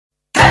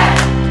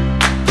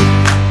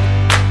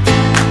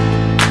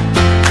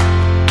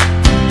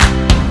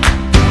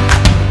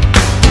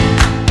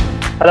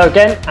Hello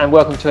again, and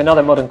welcome to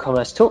another Modern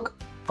Commerce Talk.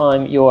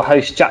 I'm your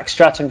host, Jack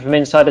Stratton from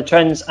Insider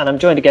Trends, and I'm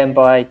joined again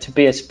by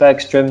Tobias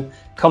Bergström,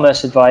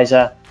 Commerce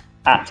Advisor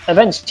at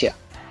Avencia.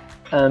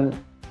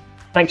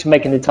 Thanks for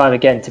making the time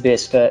again,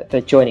 Tobias, for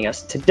joining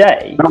us.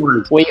 Today,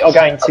 we are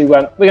going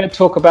to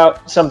talk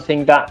about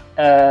something that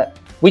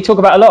we talk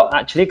about a lot,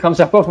 actually. It comes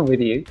up often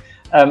with you,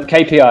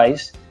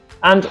 KPIs.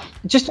 And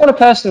just on a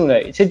personal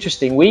note, it's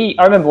interesting.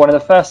 I remember one of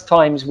the first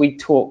times we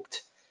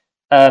talked,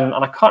 and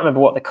I can't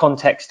remember what the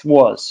context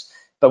was,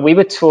 but we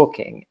were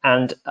talking,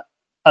 and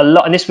a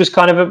lot, and this was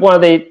kind of one of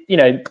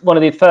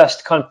the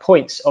first kind of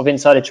points of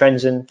Insider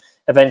Trends and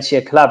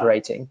Avencia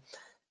collaborating.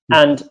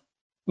 And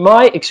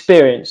my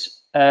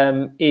experience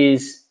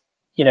is,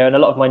 and a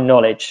lot of my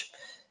knowledge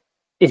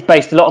is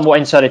based a lot on what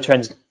Insider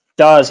Trends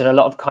does, and a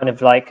lot of kind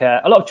of like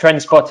a lot of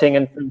trend spotting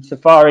and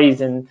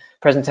safaris and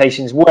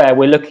presentations where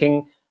we're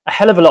looking a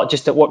hell of a lot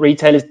just at what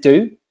retailers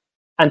do,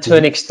 and to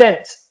an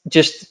extent,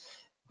 just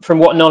from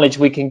what knowledge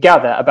we can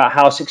gather about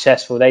how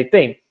successful they've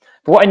been.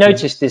 But what I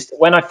noticed is that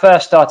when I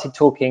first started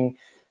talking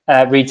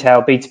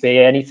retail,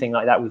 B2B, anything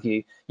like that with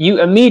you,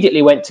 you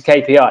immediately went to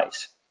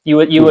KPIs. You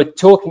were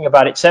talking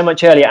about it so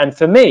much earlier. And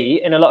for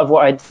me, in a lot of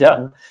what I'd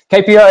done,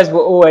 KPIs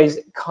were always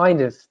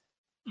kind of,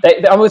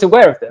 I was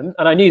aware of them,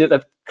 and I knew that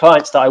the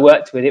clients that I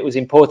worked with, it was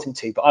important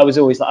to, but I was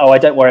always like, I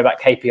don't worry about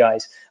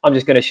KPIs. I'm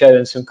just going to show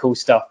them some cool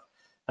stuff,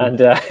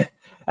 and it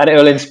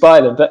will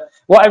inspire them. But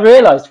what I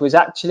realized was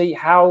actually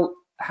how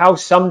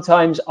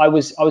sometimes I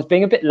was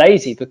being a bit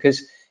lazy,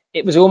 because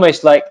it was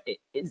almost like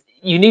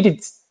you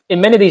needed, in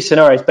many of these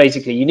scenarios,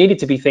 basically, you needed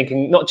to be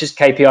thinking not just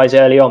KPIs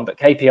early on, but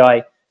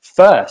KPI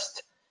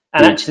first.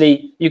 And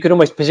actually, you could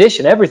almost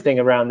position everything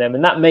around them.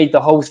 And that made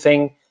the whole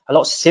thing a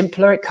lot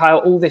simpler. It cut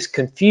out all this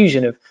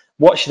confusion of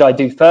what should I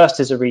do first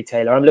as a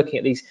retailer? I'm looking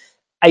at these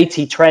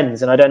 80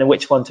 trends and I don't know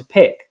which one to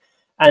pick.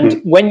 And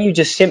when you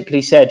just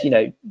simply said,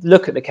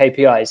 look at the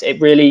KPIs,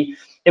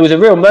 it was a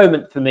real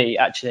moment for me,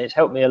 actually. It's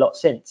helped me a lot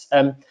since.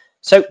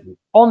 So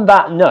on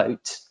that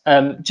note,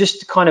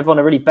 just kind of on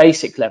a really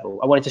basic level,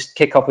 I want to just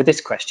kick off with this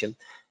question,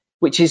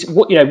 which is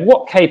what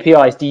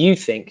KPIs do you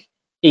think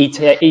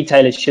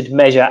e-tailers should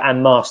measure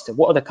and master?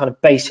 What are the kind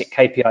of basic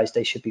KPIs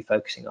they should be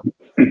focusing on?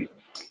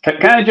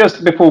 Can I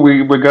just, before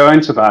we go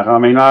into that,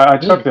 I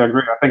totally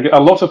agree. I think a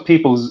lot of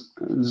people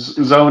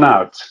zone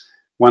out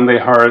when they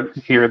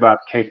hear that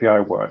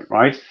KPI word,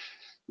 right?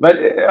 But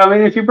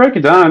if you break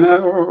it down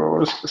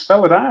or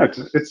spell it out,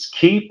 it's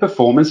key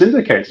performance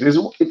indicators.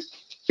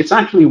 It's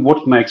actually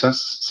what makes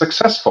us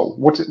successful.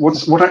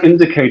 What are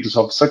indicators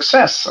of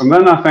success? And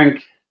then I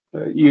think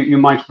you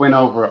might win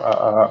over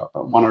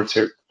one or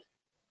two.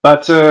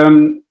 But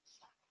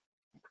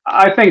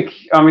I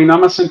think,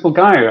 I'm a simple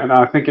guy, and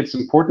I think it's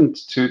important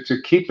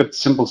to keep it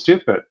simple,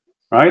 stupid,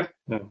 right?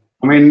 Yeah.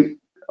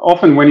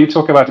 Often when you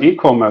talk about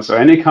e-commerce or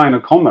any kind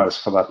of commerce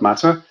for that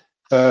matter,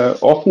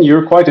 often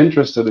you're quite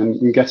interested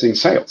in getting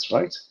sales,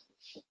 right?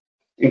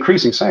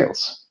 Increasing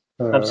sales.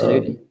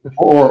 Absolutely.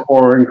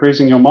 Or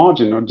increasing your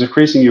margin or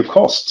decreasing your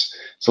costs.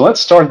 So let's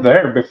start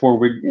there before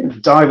we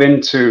dive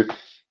into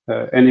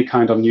any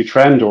kind of new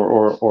trend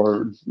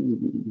or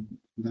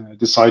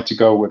decide to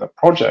go with a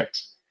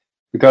project.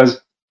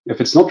 Because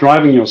if it's not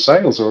driving your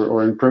sales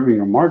or improving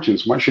your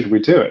margins, why should we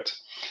do it?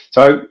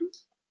 So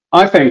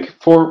I think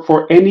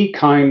for any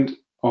kind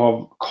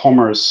of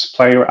commerce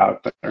player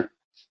out there,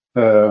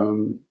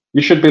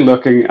 you should be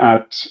looking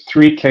at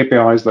 3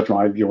 KPIs that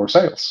drive your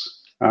sales.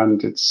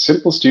 And it's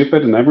simple,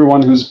 stupid, and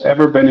everyone who's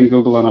ever been in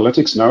Google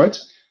Analytics know it.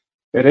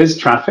 It is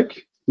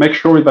traffic. Make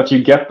sure that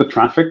you get the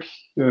traffic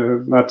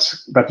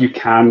that you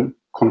can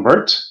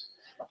convert,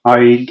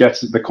 i.e. get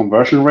the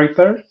conversion rate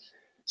there.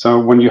 So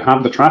when you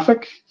have the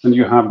traffic and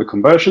you have the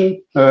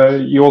conversion,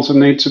 you also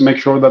need to make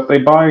sure that they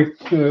buy,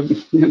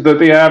 that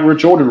the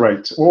average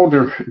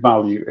order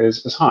value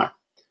is high,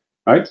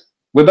 right?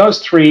 With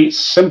those 3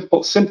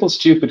 simple,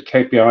 stupid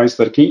KPIs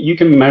that you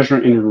can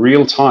measure in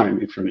real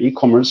time if you're an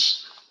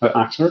e-commerce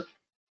actor,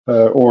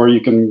 or you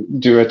can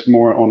do it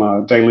more on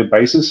a daily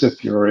basis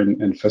if you're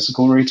in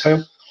physical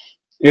retail,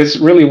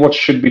 is really what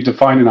should be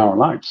defined in our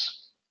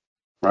lives,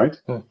 right?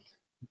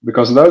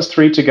 Because those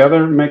 3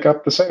 together make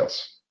up the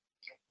sales.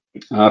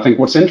 I think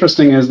what's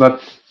interesting is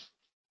that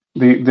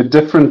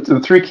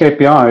the 3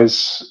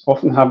 KPIs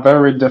often have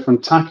very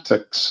different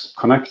tactics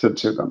connected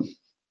to them.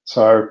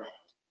 So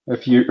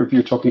if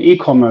you're talking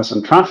e-commerce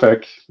and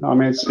traffic,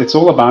 it's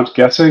all about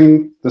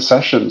getting the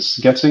sessions,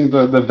 getting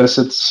the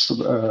visits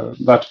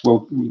that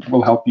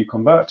will help you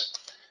convert.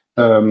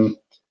 And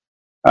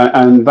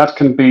that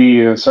can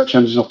be search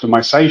engine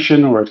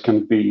optimization, or it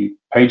can be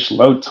page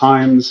load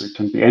times. It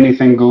can be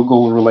anything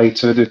Google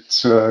related.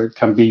 It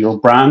can be your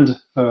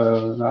brand,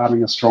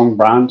 having a strong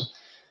brand,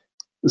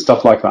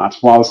 stuff like that.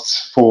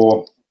 Whilst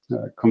for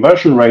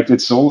conversion rate,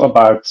 it's all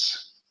about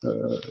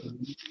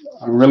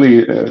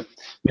really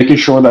making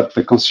sure that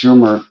the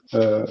consumer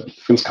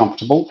feels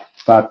comfortable,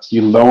 that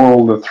you lower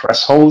all the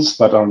thresholds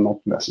that are not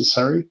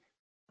necessary,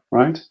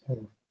 right?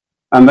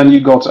 And then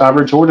you got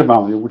average order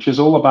value, which is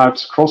all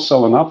about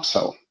cross-sell and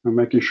upsell, and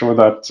making sure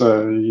that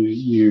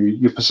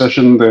you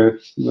position the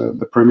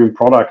premium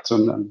product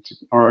and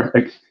or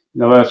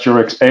that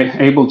you're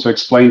able to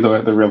explain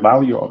the real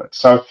value of it.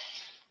 So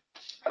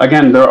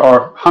again, there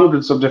are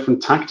hundreds of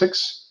different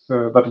tactics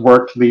that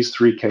work these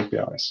three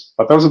KPIs,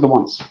 but those are the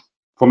ones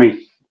for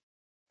me.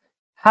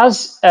 I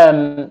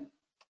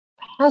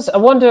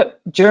wonder,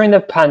 during the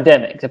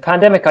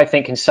pandemic, I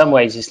think in some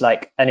ways is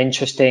like an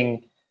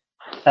interesting,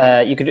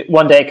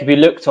 one day it could be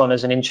looked on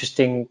as an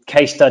interesting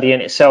case study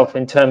in itself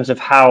in terms of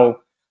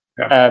how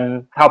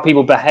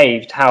people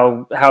behaved,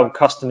 how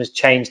customers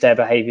changed their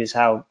behaviors,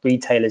 how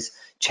retailers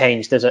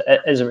changed as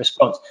a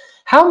response.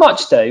 How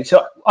much though?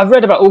 So I've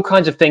read about all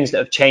kinds of things that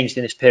have changed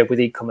in this period with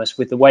e-commerce,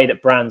 with the way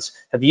that brands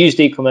have used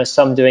e-commerce,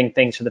 some doing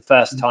things for the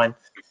first time,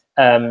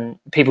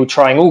 people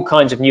trying all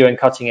kinds of new and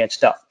cutting edge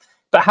stuff.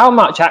 But how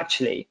much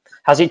actually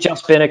has it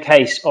just been a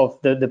case of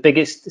the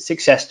biggest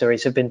success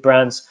stories have been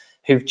brands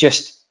who've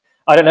just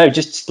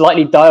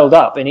slightly dialed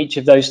up in each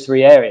of those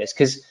three areas?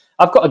 Because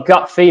I've got a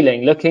gut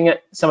feeling, looking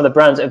at some of the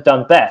brands that have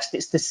done best,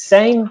 it's the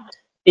same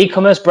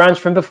e-commerce brands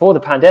from before the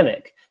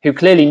pandemic who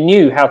clearly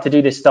knew how to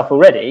do this stuff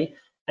already,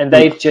 and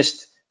they've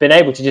just been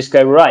able to just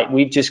go, right,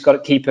 we've just got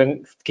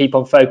to keep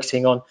on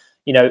focusing on,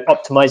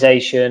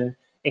 optimization,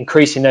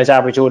 increasing those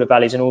average order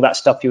values and all that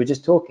stuff you were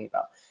just talking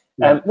about.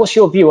 What's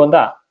your view on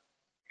that?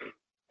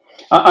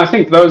 I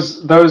think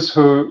those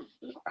who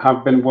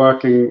have been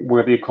working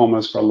with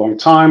e-commerce for a long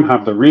time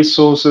have the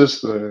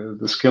resources,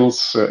 the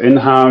skills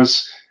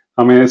in-house.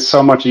 I mean, it's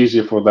so much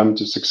easier for them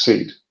to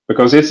succeed,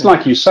 because it's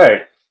like you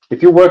say,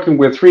 if you're working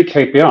with three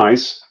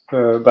KPIs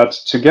that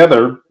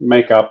together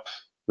make up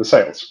the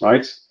sales,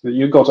 right?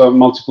 You've got a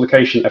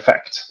multiplication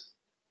effect.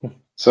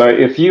 So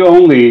if you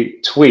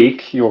only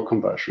tweak your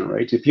conversion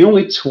rate, if you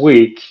only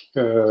tweak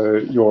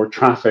your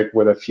traffic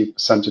with a few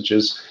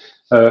percentages,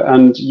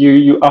 and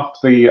you up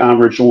the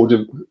average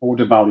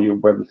order value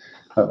with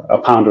a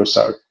pound or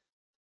so,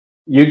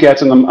 you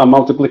get a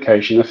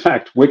multiplication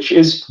effect, which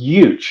is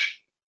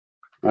huge,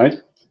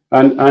 right?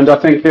 And I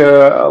think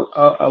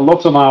a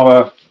lot of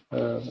our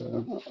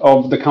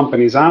of the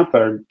companies out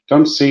there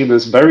don't see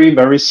this very,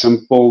 very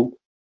simple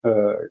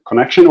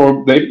connection,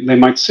 or they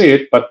might see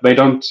it, but they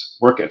don't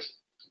work it,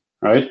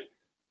 right?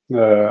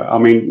 I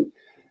mean,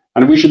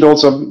 and we should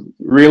also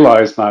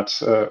realize that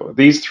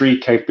these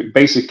three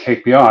basic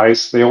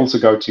KPIs, they also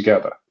go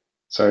together.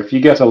 So if you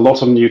get a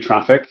lot of new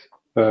traffic,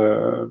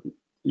 your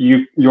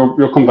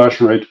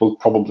conversion rate will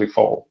probably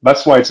fall.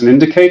 That's why it's an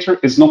indicator.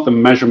 It's not the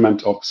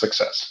measurement of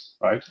success,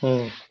 right?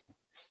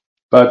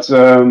 But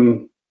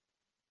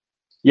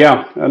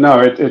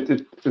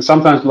it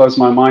sometimes blows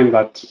my mind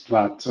that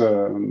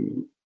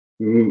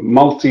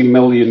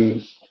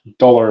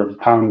multi-million-dollar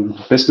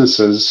pound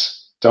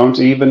businesses don't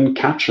even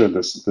capture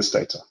this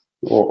data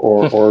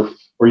or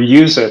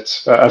use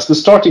it as the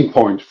starting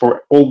point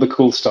for all the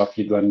cool stuff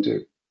you then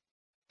do.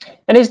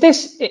 And is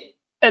this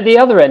at the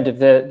other end of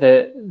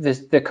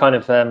the kind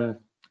of the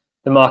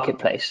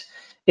marketplace?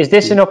 Is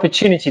this an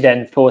opportunity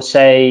then for,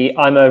 say,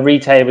 I'm a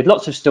retailer with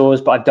lots of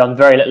stores, but I've done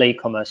very little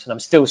e-commerce and I'm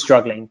still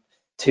struggling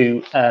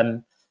to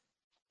kind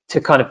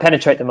of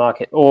penetrate the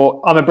market,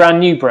 or I'm a brand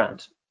new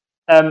brand?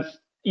 Does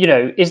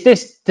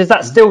that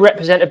still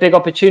represent a big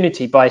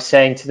opportunity by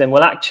saying to them,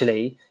 well,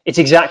 actually, it's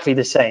exactly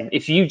the same.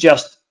 If you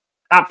just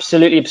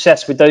absolutely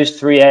obsess with those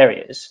three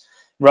areas,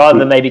 rather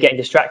than maybe getting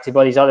distracted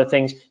by these other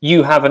things,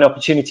 you have an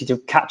opportunity to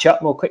catch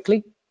up more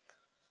quickly?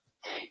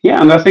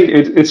 Yeah, and I think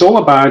it's all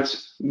about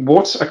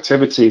what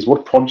activities,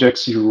 what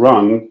projects you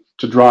run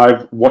to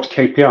drive what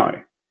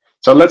KPI.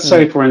 So let's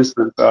say, for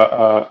instance,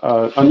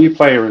 a new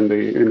player in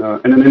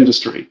an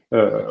industry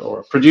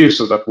or a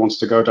producer that wants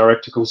to go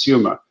direct to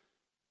consumer.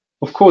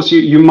 Of course,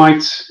 you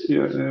might,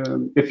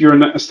 if you're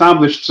an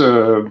established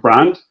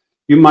brand,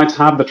 you might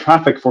have the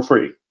traffic for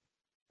free,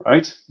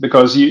 right?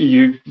 Because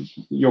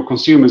your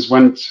consumers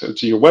went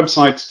to your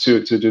website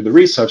to do the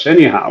research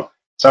anyhow.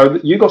 So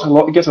you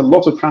get a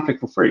lot of traffic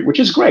for free, which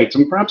is great.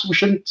 And perhaps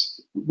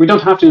we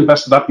don't have to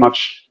invest that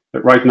much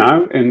right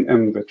now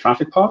in the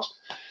traffic part.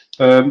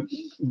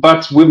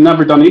 But we've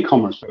never done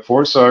e-commerce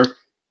before, so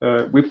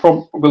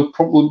we'll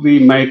probably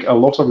make a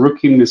lot of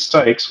rookie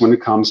mistakes when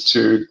it comes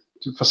to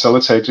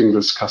facilitating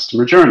this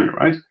customer journey,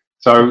 right?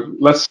 So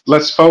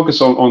let's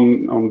focus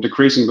on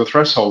decreasing the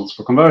thresholds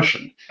for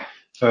conversion.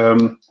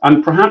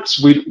 And perhaps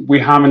we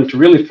haven't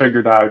really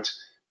figured out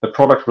the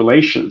product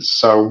relations.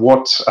 So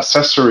what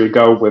accessory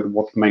go with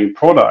what main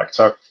product?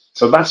 So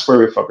that's where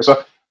we focus.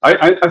 So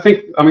I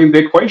think,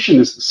 the equation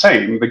is the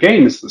same. The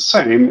game is the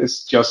same.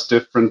 It's just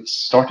different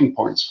starting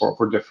points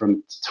for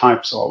different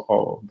types of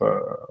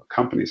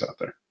companies out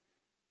there.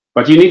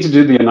 But you need to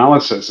do the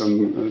analysis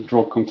and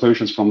draw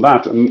conclusions from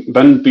that, and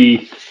then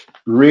be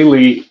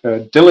really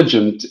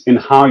diligent in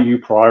how you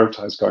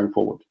prioritize going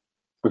forward.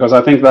 Because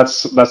I think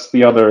that's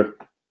the other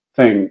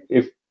thing.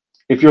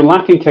 If you're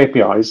lacking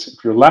KPIs,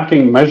 if you're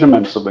lacking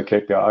measurements of the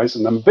KPIs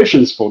and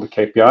ambitions for the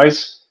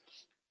KPIs,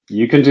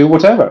 you can do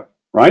whatever,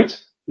 right?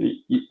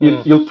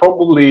 You'll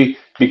probably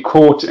be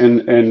caught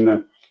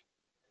in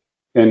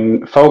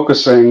in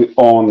focusing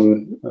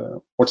on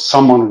what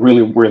someone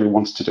really, really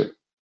wants to do,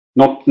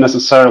 not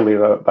necessarily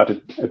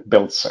that it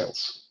builds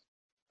sales.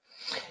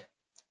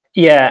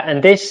 Yeah,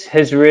 and this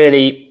has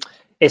really,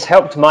 it's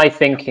helped my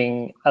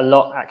thinking a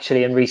lot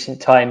actually in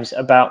recent times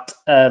about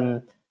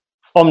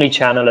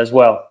omni-channel as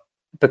well,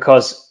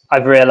 because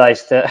I've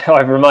realized that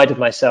I've reminded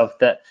myself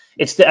that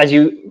as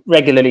you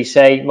regularly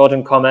say,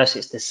 modern commerce,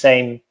 it's the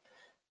same.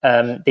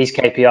 These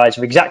KPIs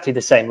are exactly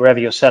the same wherever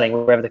you're selling,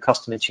 wherever the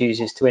customer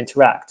chooses to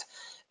interact.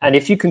 And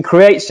if you can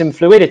create some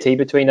fluidity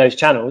between those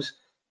channels,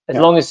 as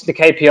long as the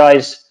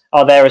KPIs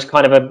are there as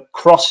kind of a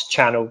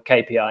cross-channel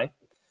KPI,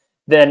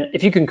 then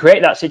if you can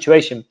create that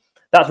situation,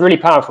 that's really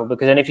powerful,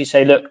 because then if you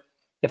say, look,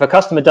 if a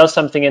customer does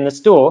something in the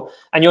store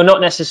and you're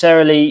not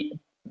necessarily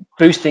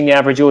boosting the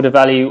average order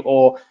value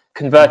or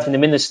converting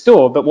them in the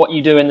store, but what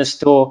you do in the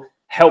store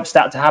helps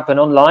that to happen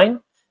online,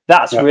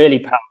 that's really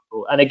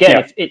powerful. And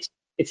again,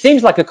 it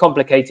seems like a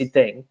complicated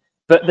thing,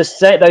 but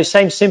those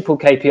same simple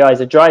KPIs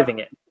are driving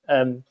it.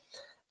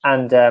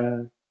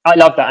 I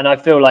love that. And I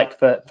feel like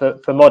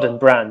for modern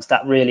brands,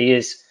 that really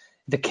is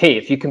the key.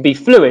 If you can be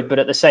fluid, but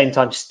at the same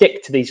time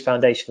stick to these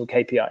foundational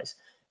KPIs,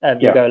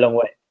 you'll go a long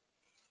way.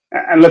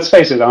 And let's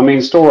face it, I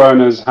mean, store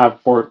owners have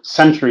for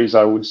centuries,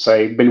 I would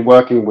say, been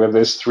working with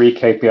these 3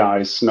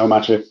 KPIs, no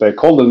matter if they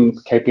call them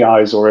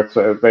KPIs or if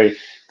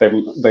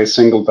they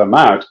singled them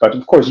out. But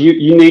of course,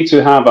 you need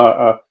to have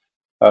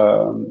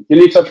you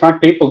need to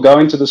attract people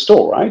going to the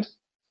store, right?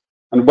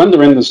 And when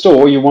they're in the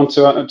store, you want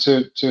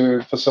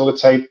to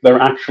facilitate their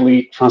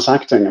actually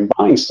transacting and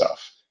buying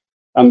stuff.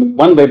 And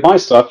when they buy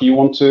stuff, you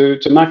want to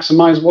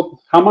maximize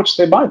how much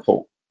they buy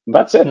for.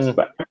 That's it.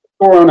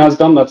 Store owner has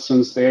done that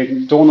since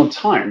the dawn of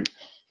time.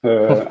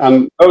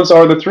 And those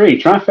are the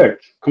 3: traffic,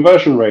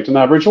 conversion rate, and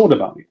average order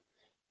value.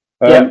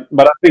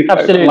 But I think,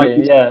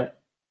 absolutely,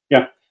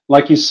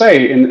 like you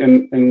say,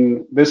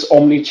 in this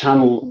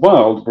omni-channel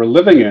world we're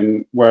living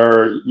in,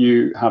 where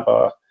you have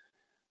a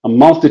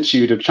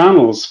multitude of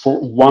channels for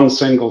one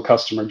single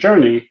customer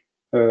journey,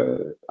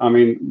 I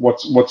mean,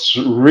 what's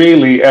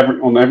really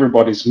on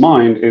everybody's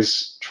mind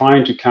is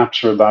trying to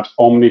capture that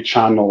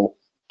omni-channel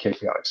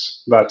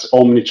KPIs, that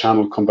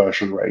omni-channel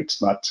conversion rate,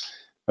 that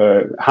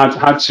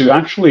had to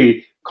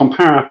actually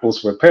compare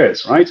apples with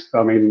pears, right?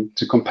 I mean,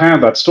 to compare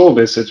that store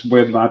visit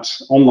with that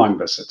online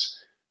visit,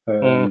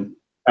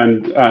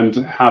 and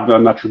have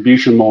an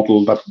attribution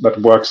model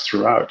that works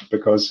throughout.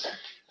 Because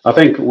I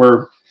think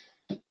we're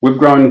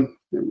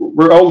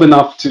old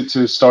enough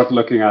to start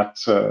looking at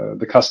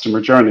the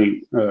customer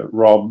journey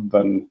rather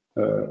than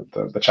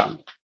the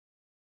channel.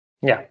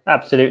 Yeah,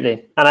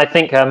 absolutely. And I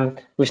think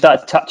we've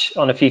started to touch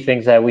on a few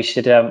things there we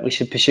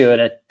should pursue in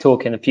a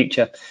talk in the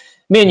future.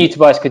 Me and you,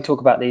 Tobias, could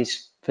talk about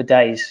these for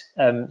days.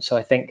 So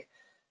I think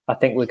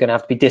we're going to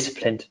have to be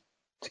disciplined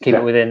to keep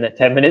it within the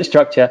 10-minute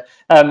structure.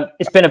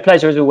 It's been a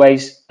pleasure as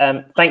always.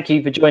 Thank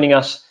you for joining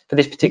us for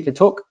this particular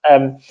talk.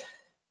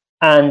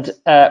 And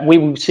we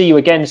will see you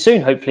again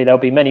soon. Hopefully there'll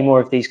be many more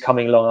of these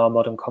coming along our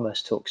Modern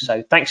Commerce talks.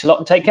 So thanks a lot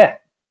and take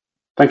care.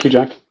 Thank you,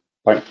 Jack.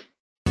 Bye.